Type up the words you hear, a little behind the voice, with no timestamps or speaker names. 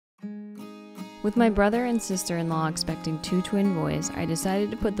With my brother and sister-in-law expecting 2 twin boys, I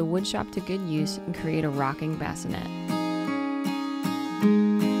decided to put the woodshop to good use and create a rocking bassinet.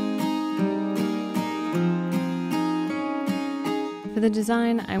 For the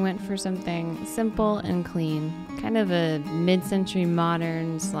design, I went for something simple and clean, kind of a mid-century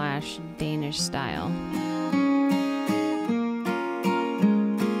modern / Danish style.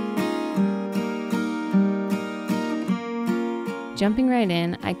 Jumping right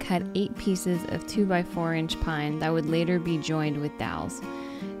in, I cut 8 pieces of 2x4 inch pine that would later be joined with dowels.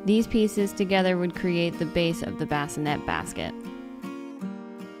 These pieces together would create the base of the bassinet basket.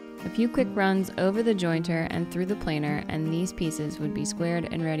 A few quick runs over the jointer and through the planer, and these pieces would be squared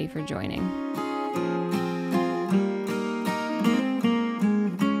and ready for joining.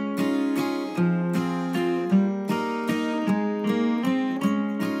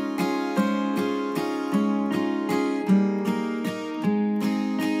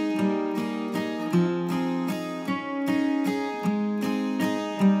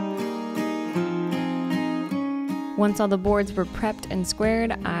 Once all the boards were prepped and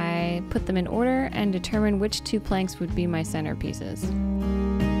squared, I put them in order and determined which 2 planks would be my centerpieces.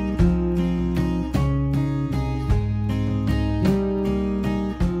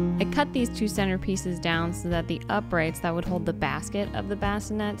 I cut these 2 centerpieces down so that the uprights that would hold the basket of the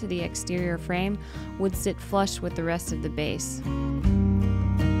bassinet to the exterior frame would sit flush with the rest of the base.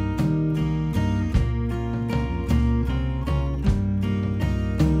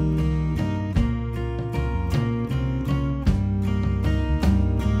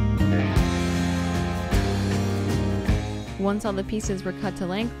 Once all the pieces were cut to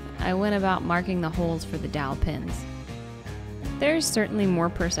length, I went about marking the holes for the dowel pins. There's certainly more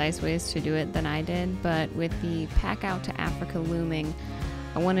precise ways to do it than I did, but with the pack out to Africa looming,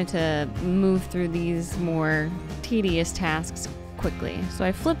 I wanted to move through these more tedious tasks quickly. So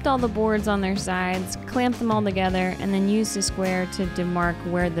I flipped all the boards on their sides, clamped them all together, and then used a square to demark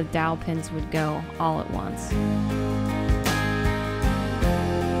where the dowel pins would go all at once.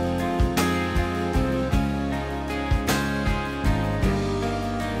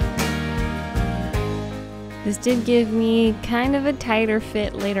 This did give me kind of a tighter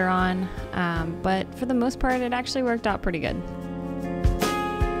fit later on, but for the most part it actually worked out pretty good.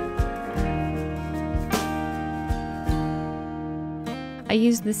 I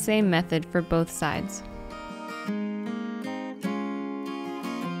used the same method for both sides.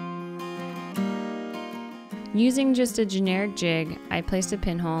 Using just a generic jig, I placed a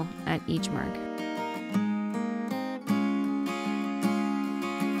pinhole at each mark.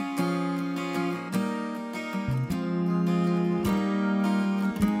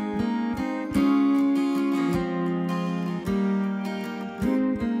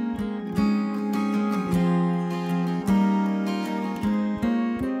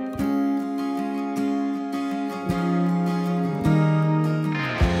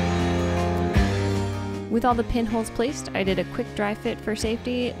 With all the pinholes placed, I did a quick dry fit for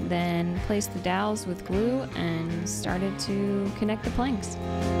safety, then placed the dowels with glue and started to connect the planks.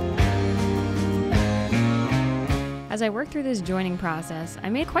 As I worked through this joining process, I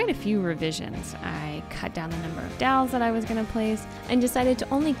made quite a few revisions. I cut down the number of dowels that I was going to place and decided to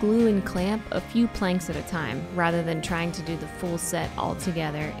only glue and clamp a few planks at a time, rather than trying to do the full set all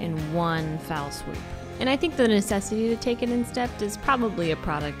together in one foul swoop. And I think the necessity to take it in steps is probably a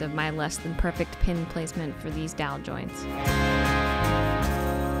product of my less than perfect pin placement for these dowel joints.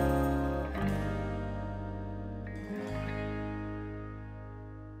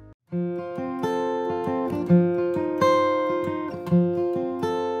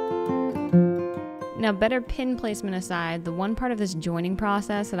 Now, better pin placement aside, the one part of this joining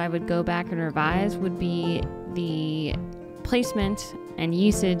process that I would go back and revise would be the placement and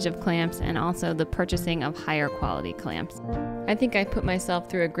usage of clamps, and also the purchasing of higher quality clamps. I think I put myself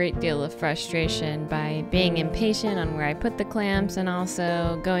through a great deal of frustration by being impatient on where I put the clamps, and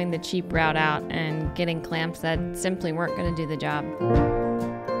also going the cheap route out and getting clamps that simply weren't going to do the job.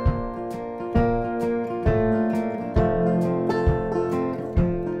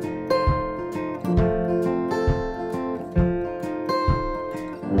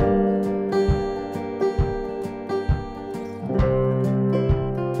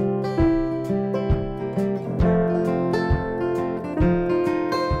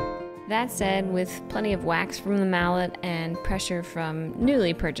 That said, with plenty of wax from the mallet and pressure from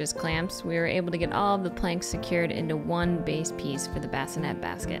newly purchased clamps, we were able to get all of the planks secured into one base piece for the bassinet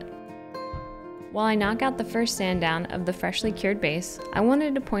basket. While I knock out the first sand down of the freshly cured base, I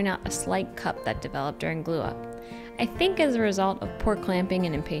wanted to point out a slight cup that developed during glue up. I think as a result of poor clamping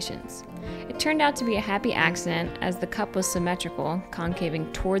and impatience. It turned out to be a happy accident as the cup was symmetrical,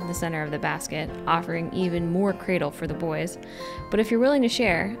 concaving toward the center of the basket, offering even more cradle for the boys. But if you're willing to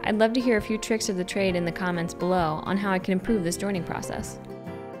share, I'd love to hear a few tricks of the trade in the comments below on how I can improve this joining process.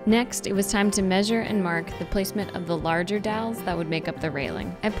 Next, it was time to measure and mark the placement of the larger dowels that would make up the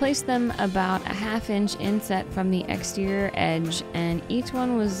railing. I placed them about a 1/2 inch inset from the exterior edge, and each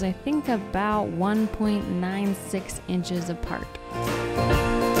one was, I think, about 1.96 inches apart.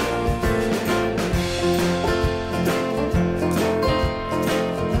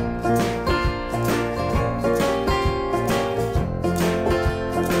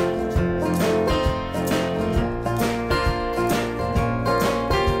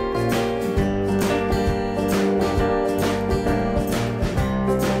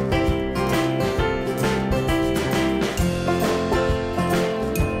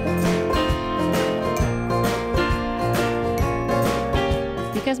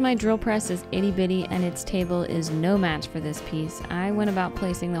 Because my drill press is itty bitty and its table is no match for this piece, I went about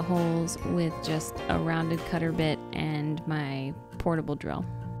placing the holes with just a rounded cutter bit and my portable drill.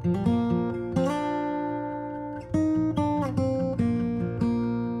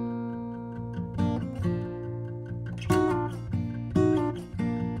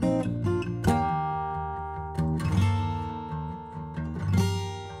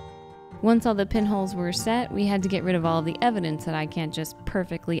 Once all the pinholes were set, we had to get rid of all of the evidence that I can't just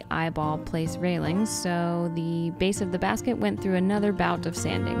perfectly eyeball place railings, so the base of the basket went through another bout of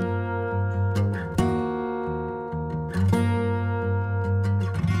sanding.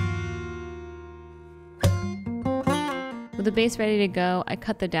 With the base ready to go, I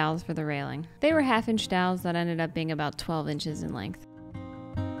cut the dowels for the railing. They were 1/2 inch dowels that ended up being about 12 inches in length.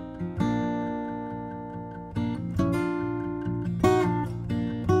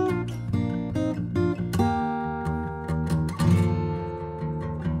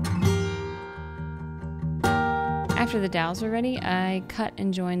 After the dowels were ready, I cut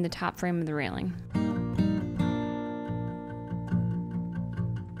and joined the top frame of the railing.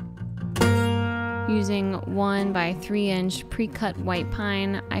 Using 1 by 3 inch pre-cut white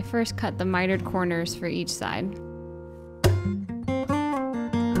pine, I first cut the mitered corners for each side.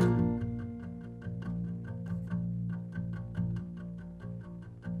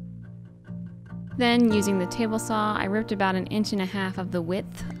 Then, using the table saw, I ripped about 1.5 inches of the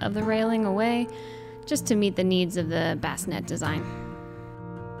width of the railing away, just to meet the needs of the bassinet design.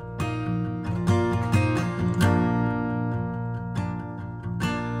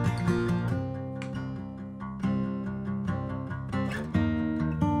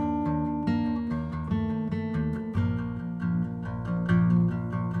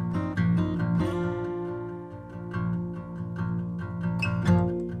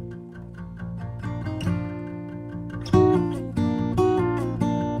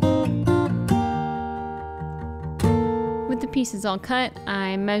 Pieces all cut,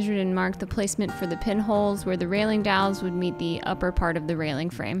 I measured and marked the placement for the pinholes where the railing dowels would meet the upper part of the railing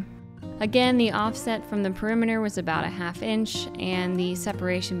frame. Again, the offset from the perimeter was about 1/2 inch, and the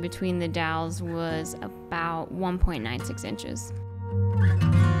separation between the dowels was about 1.96 inches.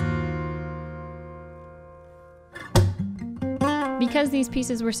 Because these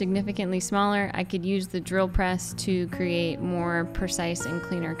pieces were significantly smaller, I could use the drill press to create more precise and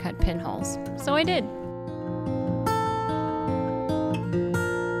cleaner cut pinholes. So I did.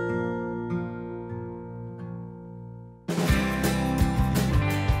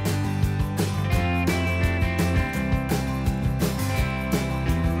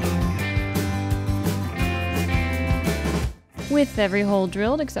 With every hole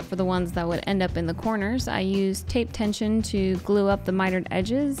drilled, except for the ones that would end up in the corners, I used tape tension to glue up the mitered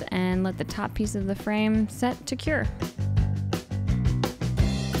edges and let the top piece of the frame set to cure.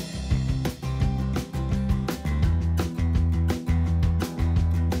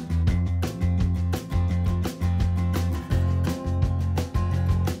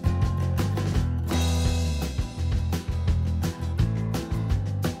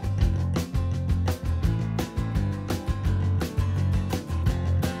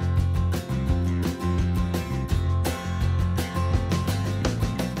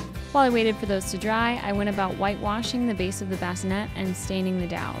 While I waited for those to dry, I went about whitewashing the base of the bassinet and staining the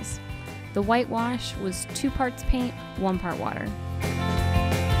dowels. The whitewash was 2 parts paint, 1 part water.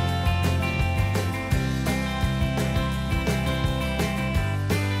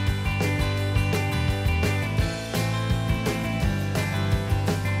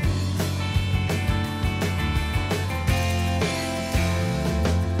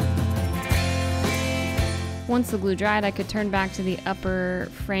 Once the glue dried, I could turn back to the upper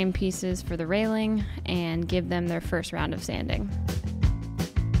frame pieces for the railing and give them their first round of sanding.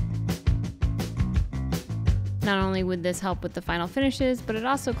 Not only would this help with the final finishes, but it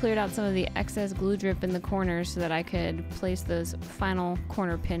also cleared out some of the excess glue drip in the corners so that I could place those final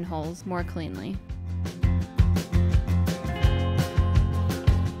corner pinholes more cleanly.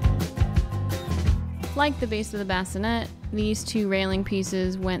 Like the base of the bassinet, these two railing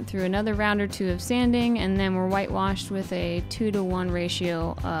pieces went through another round or two of sanding and then were whitewashed with a 2-to-1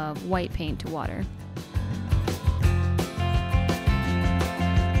 ratio of white paint to water.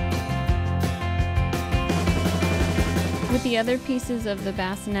 With the other pieces of the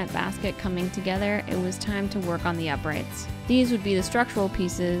bassinet basket coming together, it was time to work on the uprights. These would be the structural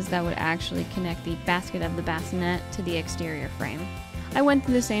pieces that would actually connect the basket of the bassinet to the exterior frame. I went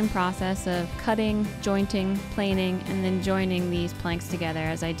through the same process of cutting, jointing, planing, and then joining these planks together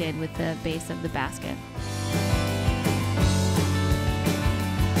as I did with the base of the basket.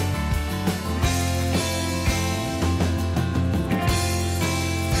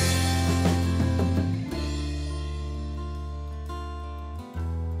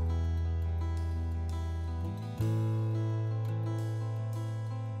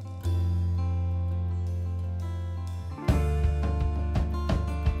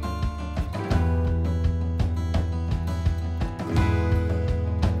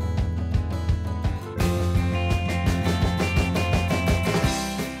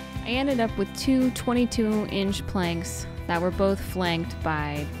 I ended up with two 22-inch planks that were both flanked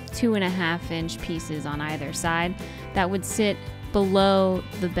by 2.5-inch pieces on either side that would sit below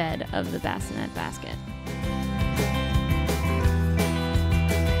the bed of the bassinet basket.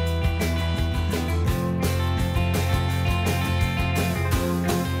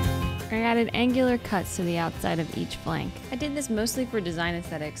 I added angular cuts to the outside of each flank. I did this mostly for design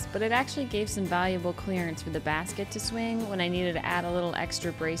aesthetics, but it actually gave some valuable clearance for the basket to swing when I needed to add a little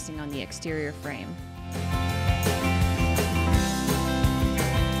extra bracing on the exterior frame.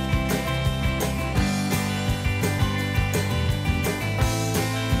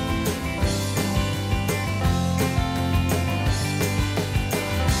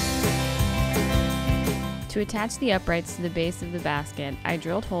 To attach the uprights to the base of the basket, I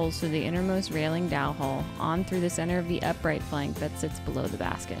drilled holes through the innermost railing dowel hole on through the center of the upright flank that sits below the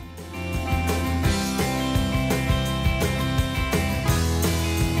basket.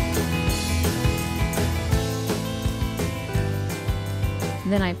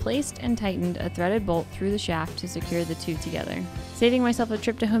 Then I placed and tightened a threaded bolt through the shaft to secure the two together. Saving myself a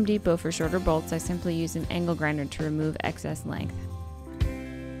trip to Home Depot for shorter bolts, I simply used an angle grinder to remove excess length.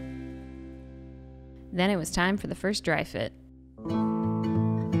 Then it was time for the first dry fit.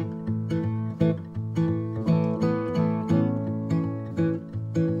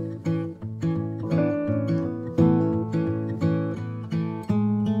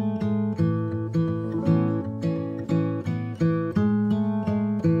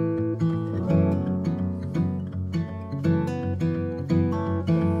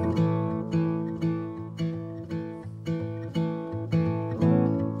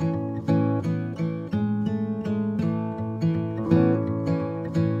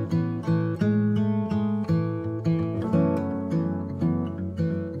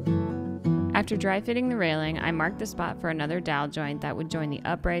 After dry fitting the railing, I marked the spot for another dowel joint that would join the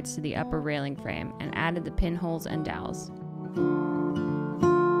uprights to the upper railing frame and added the pinholes and dowels.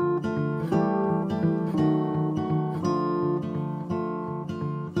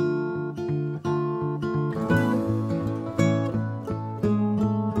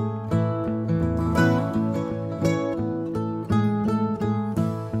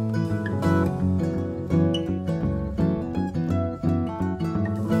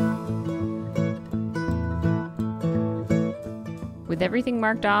 With everything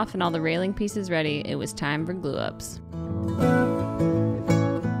marked off and all the railing pieces ready, it was time for glue-ups.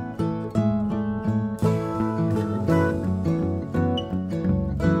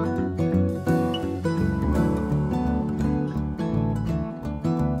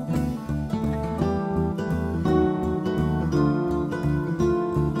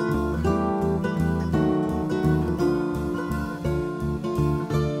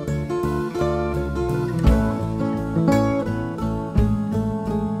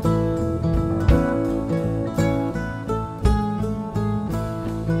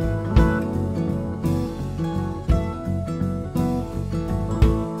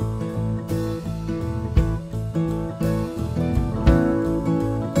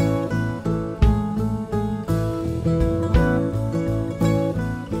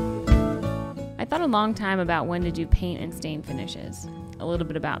 A long time about when to do paint and stain finishes. A little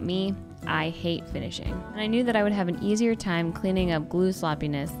bit about me, I hate finishing. And I knew that I would have an easier time cleaning up glue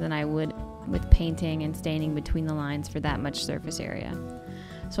sloppiness than I would with painting and staining between the lines for that much surface area.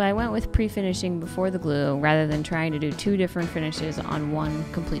 So I went with pre-finishing before the glue rather than trying to do two different finishes on one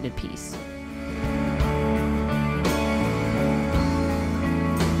completed piece.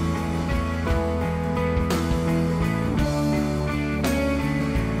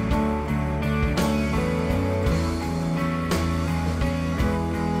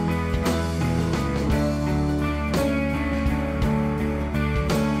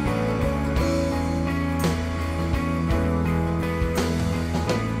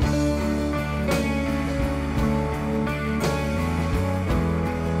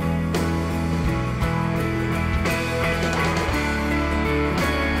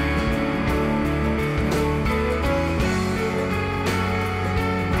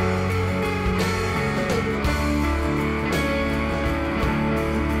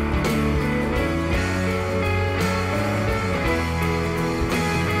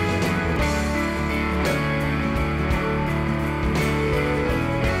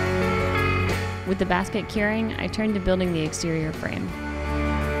 With the basket curing, I turned to building the exterior frame.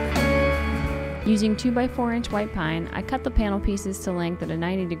 Using 2x4-inch white pine, I cut the panel pieces to length at a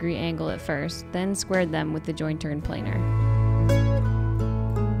 90-degree angle at first, then squared them with the jointer and planer.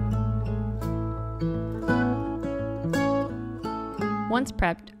 Once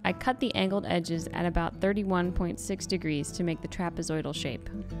prepped, I cut the angled edges at about 31.6 degrees to make the trapezoidal shape.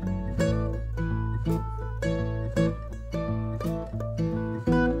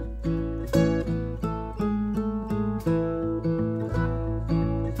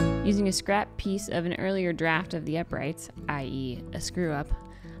 Using a scrap piece of an earlier draft of the uprights, i.e. a screw-up,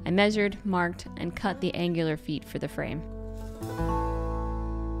 I measured, marked, and cut the angular feet for the frame.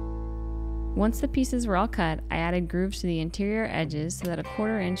 Once the pieces were all cut, I added grooves to the interior edges so that a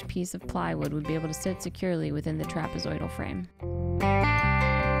 1/4-inch piece of plywood would be able to sit securely within the trapezoidal frame.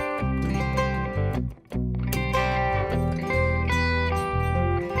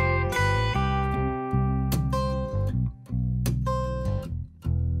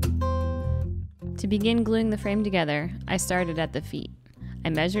 To begin gluing the frame together, I started at the feet. I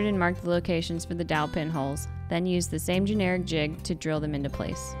measured and marked the locations for the dowel pin holes, then used the same generic jig to drill them into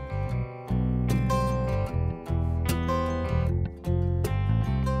place.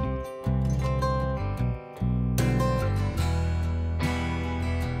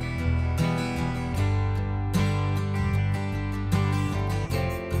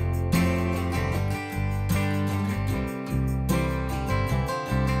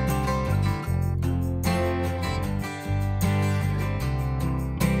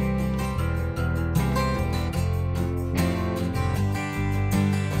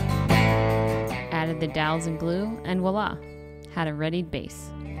 The dowels and glue, and voila, had a readied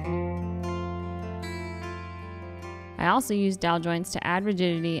base. I also used dowel joints to add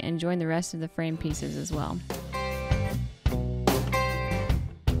rigidity and join the rest of the frame pieces as well.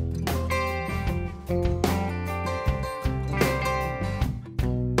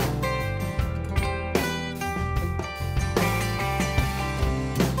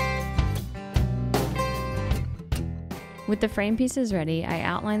 With the frame pieces ready, I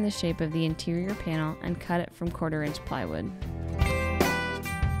outlined the shape of the interior panel and cut it from 1/4-inch plywood.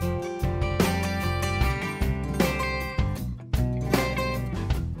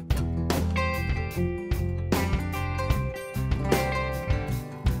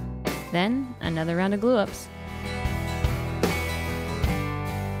 Then, another round of glue-ups.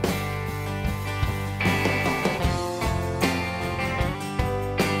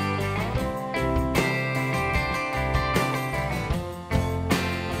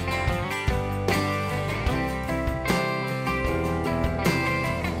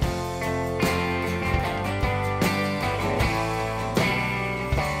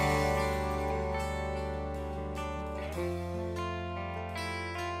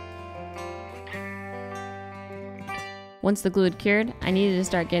 Once the glue had cured, I needed to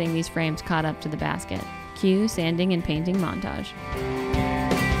start getting these frames caught up to the basket. Cue sanding and painting montage.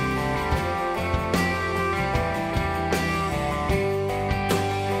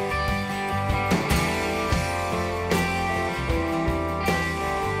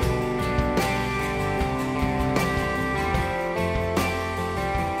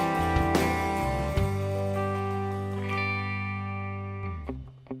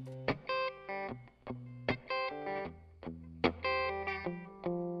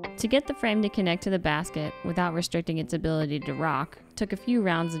 To get the frame to connect to the basket without restricting its ability to rock took a few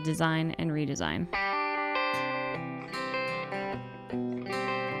rounds of design and redesign.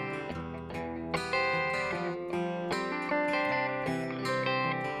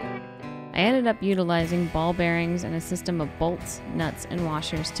 I ended up utilizing ball bearings and a system of bolts, nuts, and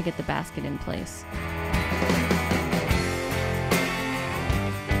washers to get the basket in place.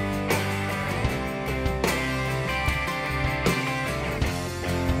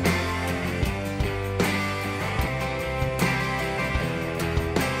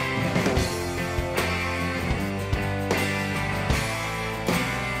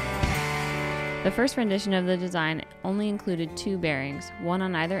 The first rendition of the design only included 2 bearings, one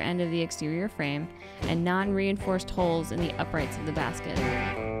on either end of the exterior frame, and non-reinforced holes in the uprights of the basket.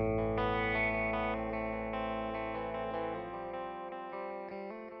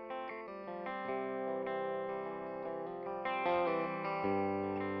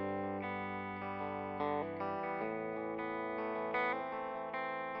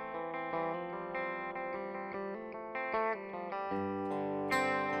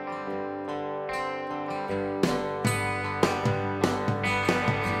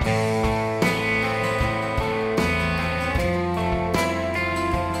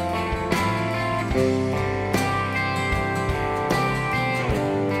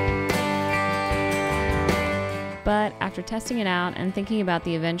 But after testing it out and thinking about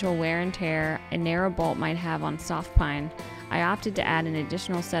the eventual wear and tear a narrow bolt might have on soft pine, I opted to add an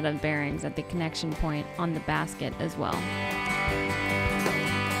additional set of bearings at the connection point on the basket as well.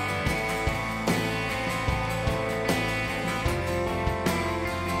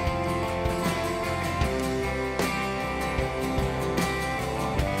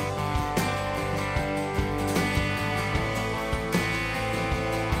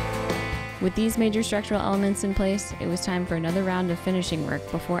 With these major structural elements in place, it was time for another round of finishing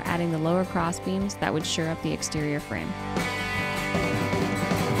work before adding the lower cross beams that would shore up the exterior frame.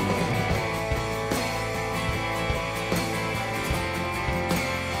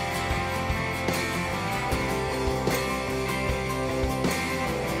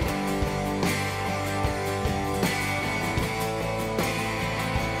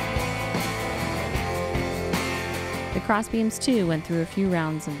 The crossbeams too went through a few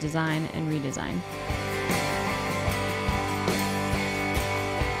rounds of design and redesign.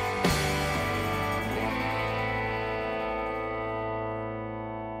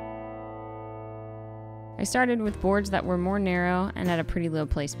 I started with boards that were more narrow and at a pretty low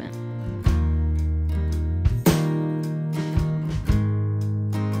placement.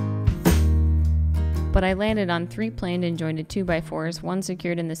 But I landed on 3 planed and jointed 2x4s, 1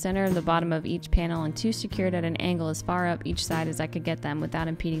 secured in the center of the bottom of each panel and 2 secured at an angle as far up each side as I could get them without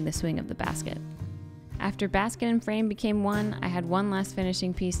impeding the swing of the basket. After basket and frame became one, I had one last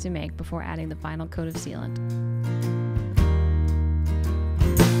finishing piece to make before adding the final coat of sealant.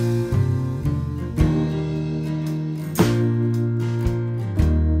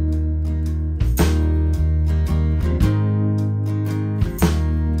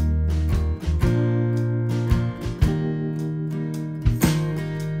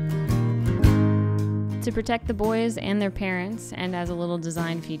 To protect the boys and their parents, and as a little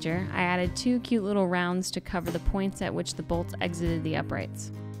design feature, I added 2 cute little rounds to cover the points at which the bolts exited the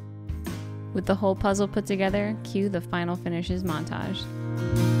uprights. With the whole puzzle put together, cue the final finishes montage.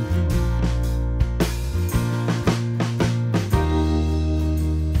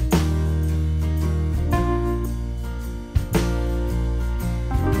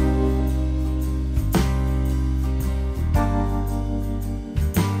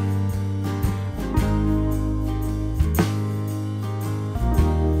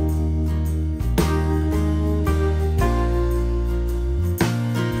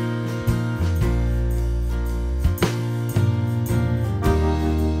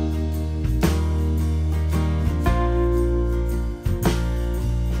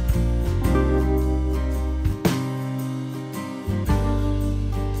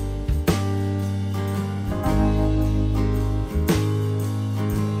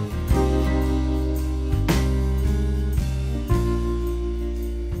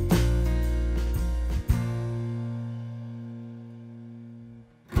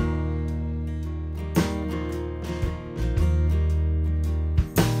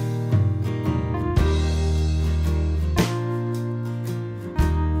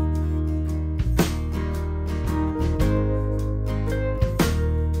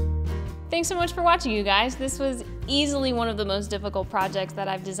 Thanks so much for watching, you guys. This was easily one of the most difficult projects that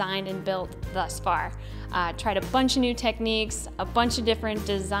I've designed and built thus far. Tried a bunch of new techniques, a bunch of different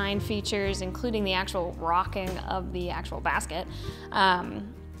design features, including the actual rocking of the actual basket.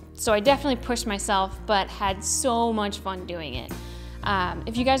 So I definitely pushed myself, but had so much fun doing it.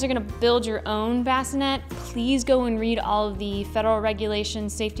 If you guys are gonna build your own bassinet, please go and read all of the federal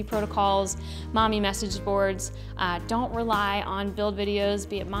regulations, safety protocols, mommy message boards. Don't rely on build videos,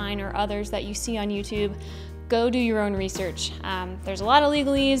 be it mine or others that you see on YouTube. Go do your own research. There's a lot of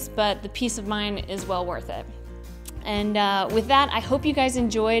legalese, but the peace of mind is well worth it. And with that, I hope you guys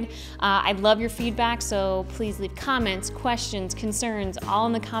enjoyed. I love your feedback, so please leave comments, questions, concerns, all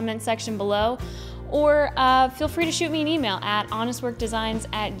in the comment section below. Or feel free to shoot me an email at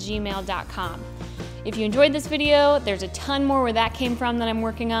honestworkdesigns@gmail.com. If you enjoyed this video, there's a ton more where that came from that I'm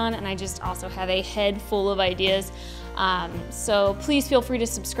working on, and I just also have a head full of ideas. So please feel free to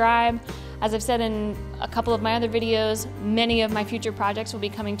subscribe. As I've said in a couple of my other videos, many of my future projects will be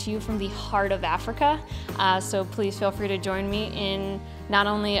coming to you from the heart of Africa. So please feel free to join me in not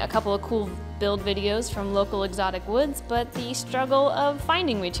only a couple of cool build videos from local exotic woods, but the struggle of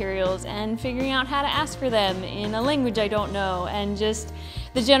finding materials and figuring out how to ask for them in a language I don't know, and just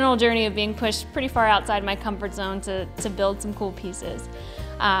the general journey of being pushed pretty far outside my comfort zone to build some cool pieces.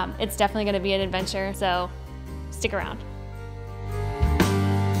 It's definitely going to be an adventure, so stick around.